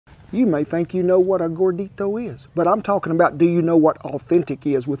You may think you know what a gordito is, but I'm talking about, do you know what authentic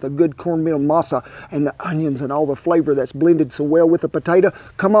is with a good cornmeal masa and the onions and all the flavor that's blended so well with the potato?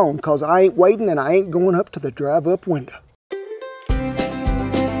 Come on, because I ain't waiting and I ain't going up to the drive-up window.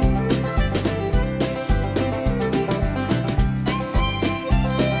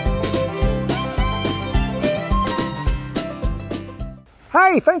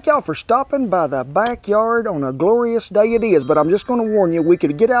 Hey, thank y'all for stopping by the backyard on a glorious day it is, but I'm just going to warn you, we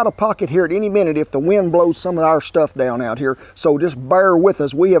could get out of pocket here at any minute if the wind blows some of our stuff down out here, so just bear with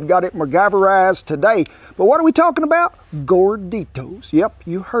us. We have got it MacGyverized today. But what are we talking about? Gorditos. Yep,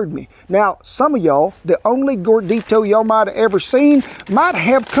 you heard me. Now, some of y'all, the only gordito y'all might have ever seen might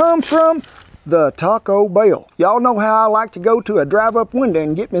have come from the Taco Bell. Y'all know how I like to go to a drive-up window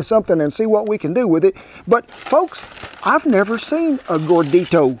and get me something and see what we can do with it. But folks, I've never seen a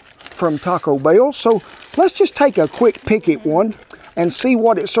gordito from Taco Bell, so let's just take a quick pick at one and see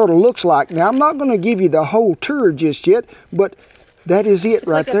what it sort of looks like. Now, I'm not going to give you the whole tour just yet, but that is it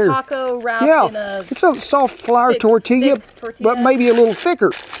right there. It's like a taco wrapped in a... It's a soft flour tortilla, but maybe a little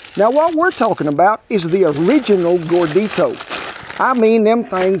thicker. Now, what we're talking about is the original gordito. I mean, them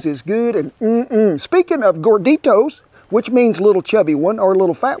things is good and Speaking of gorditos, which means little chubby one or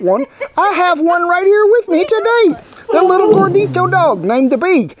little fat one, I have one right here with me today. The little gordito dog named the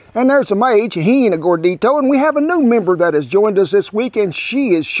Big. And there's a Maiz, he ain't a gordito, and we have a new member that has joined us this week, and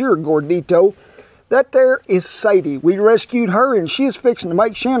she is sure gordito. That there is Sadie. We rescued her, and she is fixing to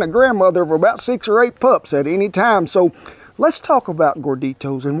make Shanna grandmother of about 6 or 8 pups at any time. So let's talk about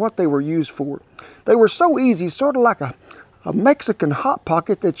gorditos and what they were used for. They were so easy, sort of like a Mexican Hot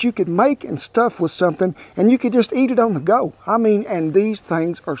Pocket that you could make and stuff with something and you could just eat it on the go. I mean, and these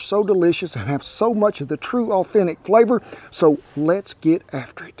things are so delicious and have so much of the true authentic flavor. So let's get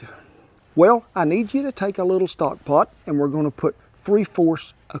after it. Well, I need you to take a little stock pot and we're going to put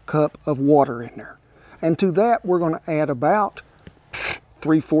 3/4 a cup of water in there. And to that, we're going to add about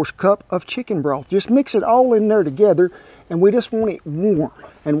 3/4 cup of chicken broth. Just mix it all in there together and we just want it warm.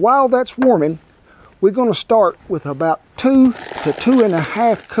 And while that's warming, we're going to start with about 2 to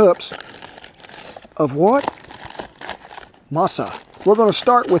 2.5 cups of what? Masa. We're going to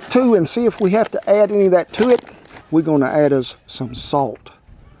start with 2 and see if we have to add any of that to it. We're going to add us some salt,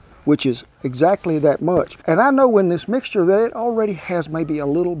 which is exactly that much. And I know in this mixture that it already has maybe a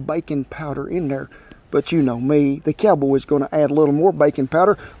little baking powder in there. But you know me, the Cowboy is going to add a little more baking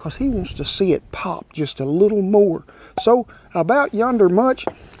powder because he wants to see it pop just a little more. So about yonder much.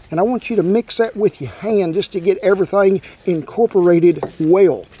 And I want you to mix that with your hand just to get everything incorporated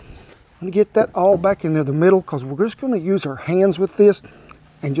well. I'm going to get that all back in there the middle because we're just going to use our hands with this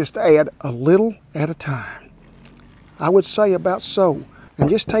and just add a little at a time. I would say about so. And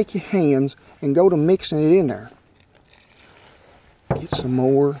just take your hands and go to mixing it in there. Get some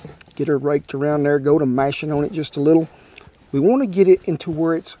more. Get her raked around there. Go to mashing on it just a little. We want to get it into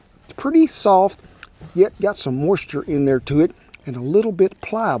where it's pretty soft, yet got some moisture in there to it. And a little bit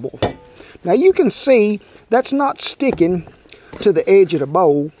pliable. Now you can see that's not sticking to the edge of the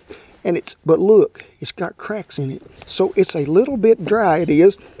bowl, and but look, it's got cracks in it. So it's a little bit dry, it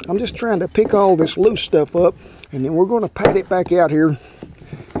is. I'm just trying to pick all this loose stuff up, and then we're going to pat it back out here,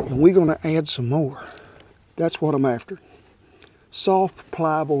 and we're going to add some more. That's what I'm after. Soft,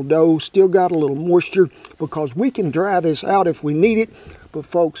 pliable dough, still got a little moisture, because we can dry this out if we need it. But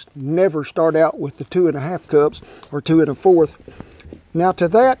folks, never start out with the 2.5 cups or 2 1/4. Now to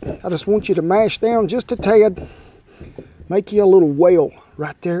that, I just want you to mash down just a tad. Make you a little well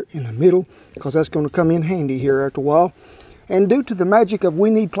right there in the middle, because that's going to come in handy here after a while. And due to the magic of we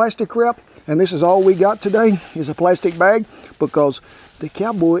need plastic wrap, and this is all we got today is a plastic bag, because the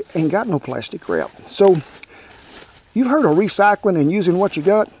Cowboy ain't got no plastic wrap. So you've heard of recycling and using what you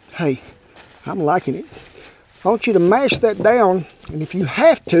got. Hey, I'm liking it. I want you to mash that down, and if you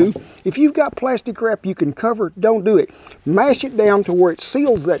have to, if you've got plastic wrap you can cover it, don't do it. Mash it down to where it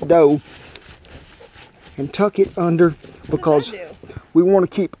seals that dough and tuck it under, because we want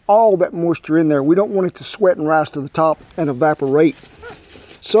to keep all that moisture in there. We don't want it to sweat and rise to the top and evaporate.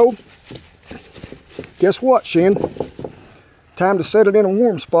 So, guess what, Shen? Time to set it in a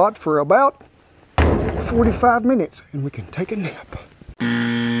warm spot for about 45 minutes, and we can take a nap.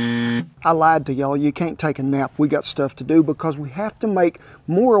 I lied to y'all, you can't take a nap. We got stuff to do because we have to make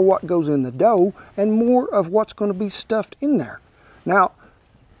more of what goes in the dough and more of what's going to be stuffed in there. Now,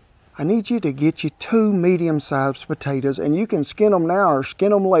 I need you to get you 2 medium-sized potatoes, and you can skin them now or skin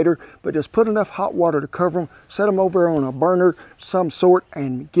them later, but just put enough hot water to cover them, set them over on a burner some sort,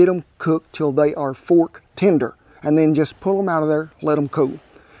 and get them cooked till they are fork tender. And then just pull them out of there, let them cool.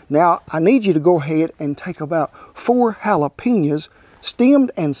 Now, I need you to go ahead and take about 4 jalapenos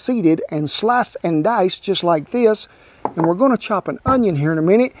stemmed and seeded and sliced and diced just like this. And we're going to chop an onion here in a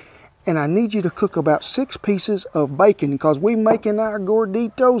minute. And I need you to cook about 6 pieces of bacon because we making our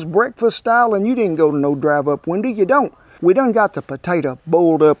Gorditos breakfast style, and you didn't go to no drive-up window. You don't. We done got the potato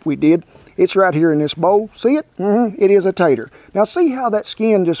boiled up, we did. It's right here in this bowl. See it? It is a tater. Now see how that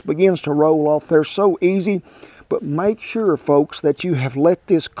skin just begins to roll off there so easy? But make sure, folks, that you have let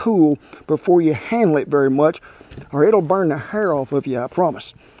this cool before you handle it very much, or it'll burn the hair off of you, I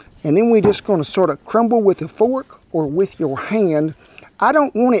promise. And then we're just going to sort of crumble with a fork or with your hand. I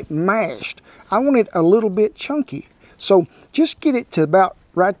don't want it mashed. I want it a little bit chunky. So just get it to about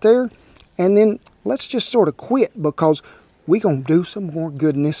right there, and then let's just sort of quit because we're going to do some more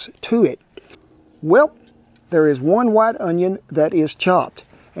goodness to it. Well, there is one white onion that is chopped,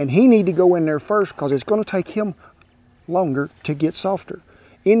 and he need to go in there first because it's going to take him longer to get softer.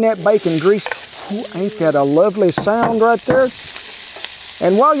 In that bacon grease, ooh, ain't that a lovely sound right there?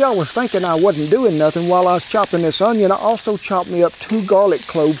 And while y'all was thinking I wasn't doing nothing while I was chopping this onion, I also chopped me up 2 garlic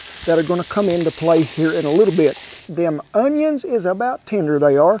cloves that are going to come into play here in a little bit. Them onions is about tender,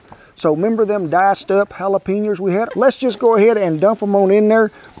 they are. So remember them diced up jalapenos we had? Let's just go ahead and dump them on in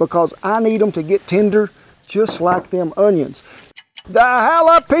there because I need them to get tender just like them onions. The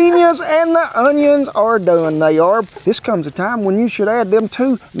jalapenos and the onions are done, they are. This comes a time when you should add them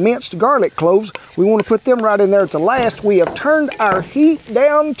 2 minced garlic cloves. We want to put them right in there at the last. We have turned our heat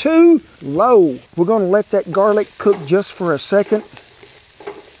down to low. We're going to let that garlic cook just for a second.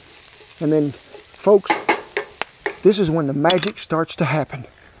 And then, folks, this is when the magic starts to happen.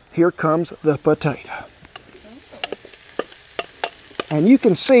 Here comes the potato. And you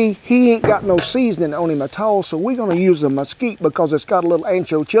can see he ain't got no seasoning on him at all, so we're going to use the mesquite because it's got a little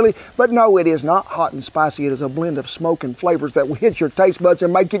ancho chili. But no, it is not hot and spicy. It is a blend of smoke and flavors that will hit your taste buds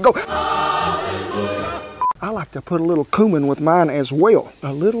and make you go, Hallelujah. I like to put a little cumin with mine as well.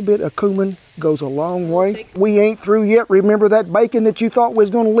 A little bit of cumin goes a long way. We ain't through yet. Remember that bacon that you thought was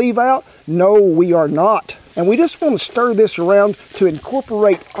going to leave out? No, we are not. And we just want to stir this around to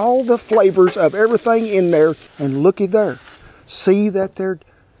incorporate all the flavors of everything in there. And looky there. See that there?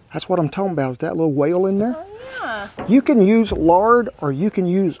 That's what I'm talking about, that little whale in there. Oh, yeah. You can use lard or you can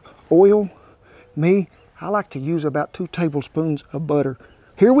use oil. Me, I like to use about 2 tablespoons of butter.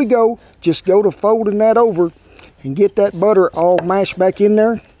 Here we go. Just go to folding that over and get that butter all mashed back in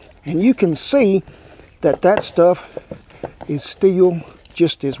there. And you can see that that stuff is still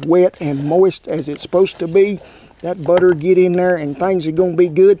just as wet and moist as it's supposed to be. That butter get in there and things are going to be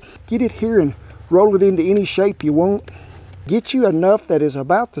good. Get it here and roll it into any shape you want. Get you enough that is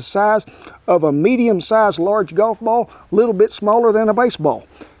about the size of a medium-sized large golf ball, a little bit smaller than a baseball.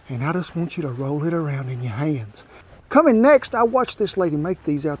 And I just want you to roll it around in your hands. Coming next, I watched this lady make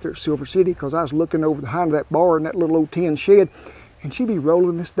these out there at Silver City because I was looking over behind that bar in that little old tin shed, and she'd be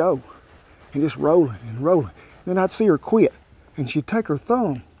rolling this dough and just rolling and rolling. Then I'd see her quit, and she'd take her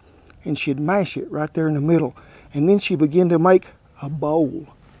thumb and she'd mash it right there in the middle, and then she'd begin to make a bowl.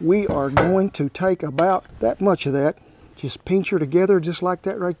 We are going to take about that much of that, just pinch her together just like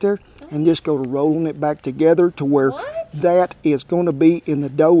that right there, and just go to rolling it back together to where that is going to be in the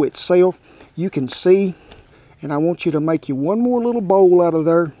dough itself. You can see, and I want you to make you one more little bowl out of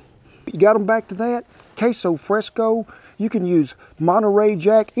there. You got them back to that. Queso fresco. You can use Monterey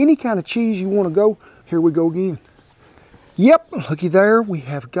Jack, any kind of cheese you want to go. Here we go again. Yep, looky there. We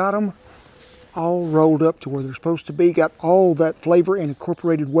have got them all rolled up to where they're supposed to be. Got all that flavor and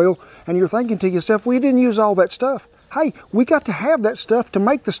incorporated well. And you're thinking to yourself, we didn't use all that stuff. Hey, we got to have that stuff to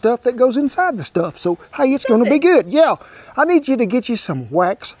make the stuff that goes inside the stuff. So, hey, it's going to be good. Yeah, I need you to get you some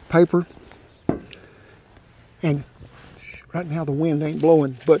wax paper. And right now the wind ain't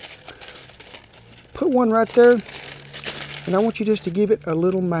blowing, but put one right there. And I want you just to give it a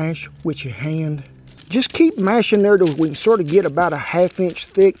little mash with your hand. Just keep mashing there till we can sort of get about a 1/2 inch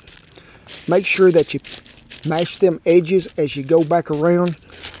thick. Make sure that you mash them edges as you go back around.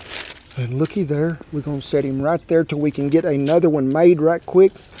 And looky there, we're going to set him right there till we can get another one made right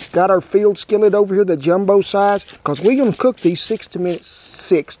quick. Got our field skillet over here, the jumbo size, because we're going to cook these 6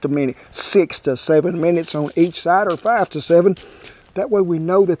 to 7 minutes on each side, or 5 to 7. That way we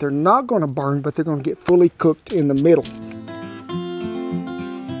know that they're not going to burn, but they're going to get fully cooked in the middle.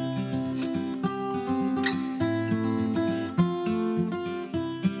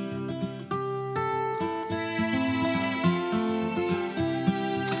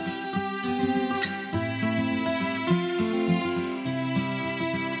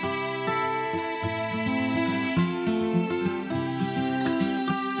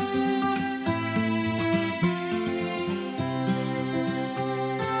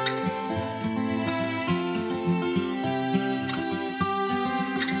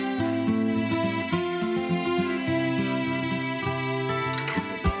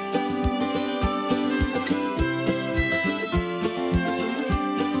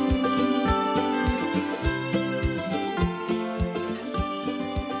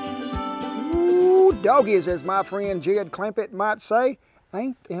 doggies, as my friend Jed Clampett might say.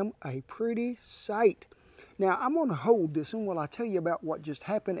 Ain't them a pretty sight? Now, I'm going to hold this one while I tell you about what just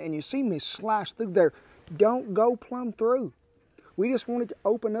happened, and you see me slice through there. Don't go plumb through. We just want it to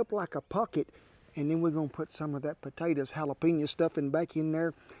open up like a pocket, and then we're going to put some of that potatoes, jalapeno stuffing back in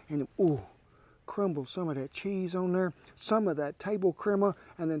there, and ooh, crumble some of that cheese on there, some of that table crema,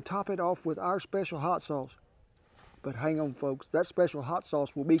 and then top it off with our special hot sauce. But hang on, folks, that special hot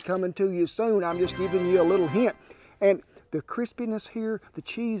sauce will be coming to you soon. I'm just giving you a little hint. And the crispiness here, the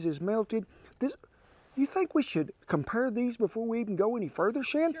cheese is melted. You think we should compare these before we even go any further,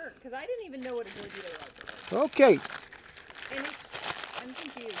 Shan? Sure, because I didn't even know what a gordita was. Okay. And I'm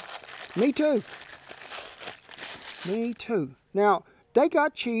confused. Me too. Me too. Now, they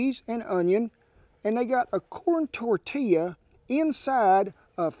got cheese and onion, and they got a corn tortilla inside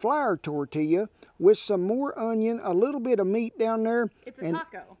a flour tortilla with some more onion, a little bit of meat down there. It's a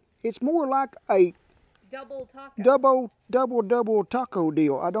taco. It's more like a double taco. Double taco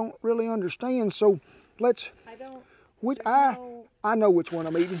deal. I don't really understand, so let's... I know which one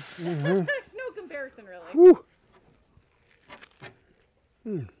I'm eating. Mm-hmm. There's no comparison, really. Woo.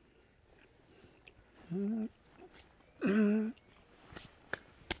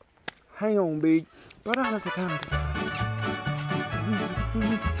 Hang on, Big. But I don't have time to...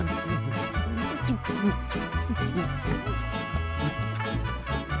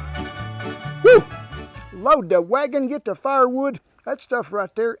 Woo! Load the wagon, get the firewood. That stuff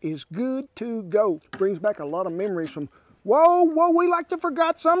right there is good to go. Brings back a lot of memories from, whoa, we like to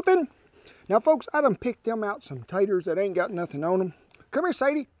forgot something. Now, folks, I done picked them out some taters that ain't got nothing on them. Come here,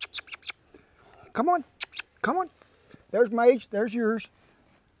 Sadie. Come on. Come on. There's Maiz. There's yours.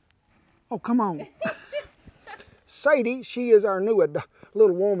 Oh, come on. Sadie, she is our new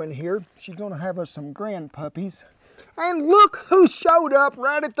little woman here. She's going to have us some grand puppies. And look who showed up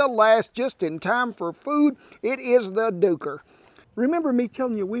right at the last, just in time for food. It is the Duker. Remember me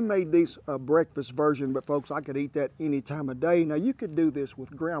telling you we made these a breakfast version, but folks, I could eat that any time of day. Now, you could do this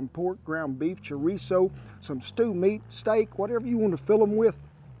with ground pork, ground beef, chorizo, some stew meat, steak, whatever you want to fill them with.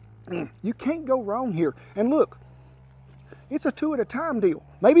 You can't go wrong here. And look, it's a 2 at a time deal.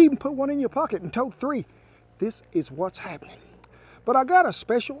 Maybe even put one in your pocket and tote 3. This is what's happening. But I got a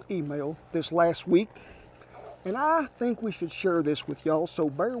special email this last week, and I think we should share this with y'all,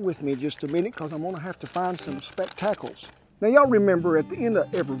 so bear with me just a minute because I'm going to have to find some spectacles. Now, y'all remember at the end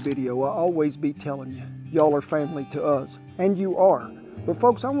of every video, I always be telling you, y'all are family to us, and you are. But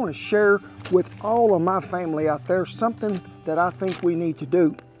folks, I want to share with all of my family out there something that I think we need to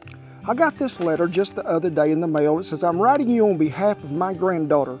do. I got this letter just the other day in the mail. It says, I'm writing you on behalf of my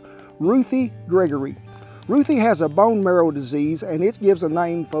granddaughter, Ruthie Gregory. Ruthie has a bone marrow disease, and it gives a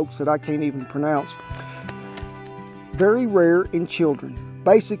name, folks, that I can't even pronounce. Very rare in children.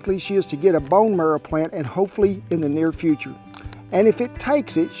 Basically, she is to get a bone marrow plant, and hopefully in the near future. And if it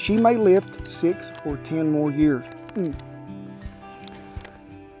takes it, she may live 6 or 10 more years.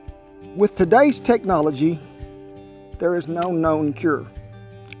 With today's technology, there is no known cure.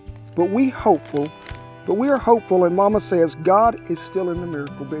 But we are hopeful, and Mama says God is still in the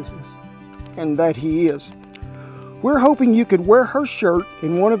miracle business, and that He is. We're hoping you could wear her shirt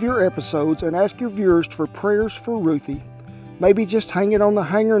in one of your episodes and ask your viewers for prayers for Ruthie. Maybe just hang it on the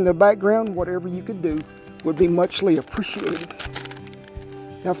hanger in the background. Whatever you could do would be muchly appreciated.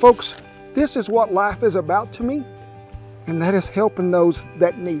 Now, folks, this is what life is about to me, and that is helping those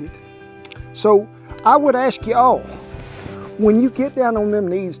that need it. So I would ask you all, when you get down on them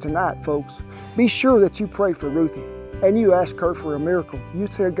knees tonight, folks, be sure that you pray for Ruthie and you ask her for a miracle. You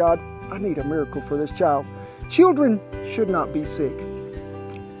say, God, I need a miracle for this child. Children should not be sick.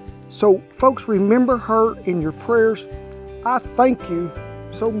 So, folks, remember her in your prayers. I thank you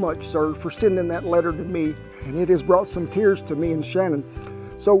so much, sir, for sending that letter to me, and it has brought some tears to me and Shannon.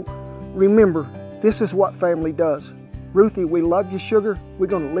 So, remember, this is what family does. Ruthie, we love you, sugar. We're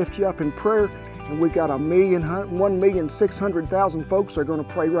going to lift you up in prayer, and we got 1,600,000 folks are going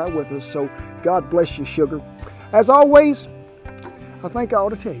to pray right with us. So, God bless you, sugar. As always, I think I ought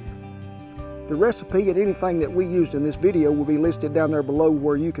to tell you, the recipe and anything that we used in this video will be listed down there below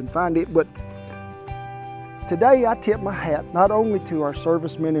where you can find it. But today I tip my hat not only to our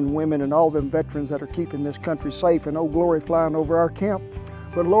servicemen and women and all them veterans that are keeping this country safe and Old Glory flying over our camp,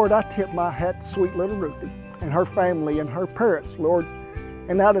 but Lord, I tip my hat to sweet little Ruthie and her family and her parents, Lord.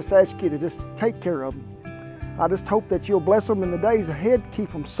 And I just ask you to just take care of them. I just hope that you'll bless them in the days ahead,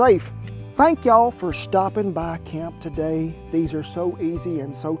 keep them safe. Thank y'all for stopping by camp today. These are so easy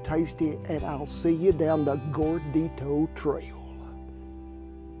and so tasty, and I'll see you down the Gordito Trail.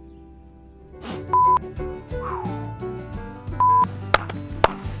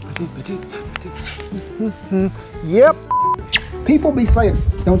 Yep. People be saying,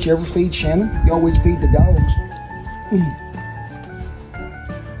 don't you ever feed Shannon? You always feed the dogs.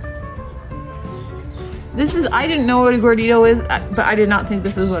 This is, I didn't know what a gordito is, but I did not think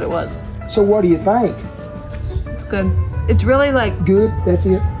this is what it was. So what do you think? It's good. It's really like... Good, that's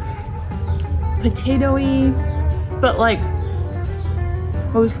it? Potato-y, but like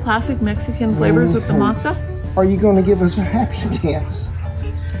those classic Mexican flavors with the masa. Are you going to give us a happy dance?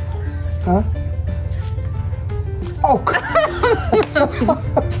 Huh? Oh!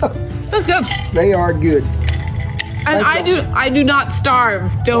 That's good. They are good. And I do not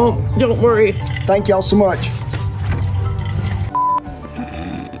starve. Don't worry. Thank y'all so much.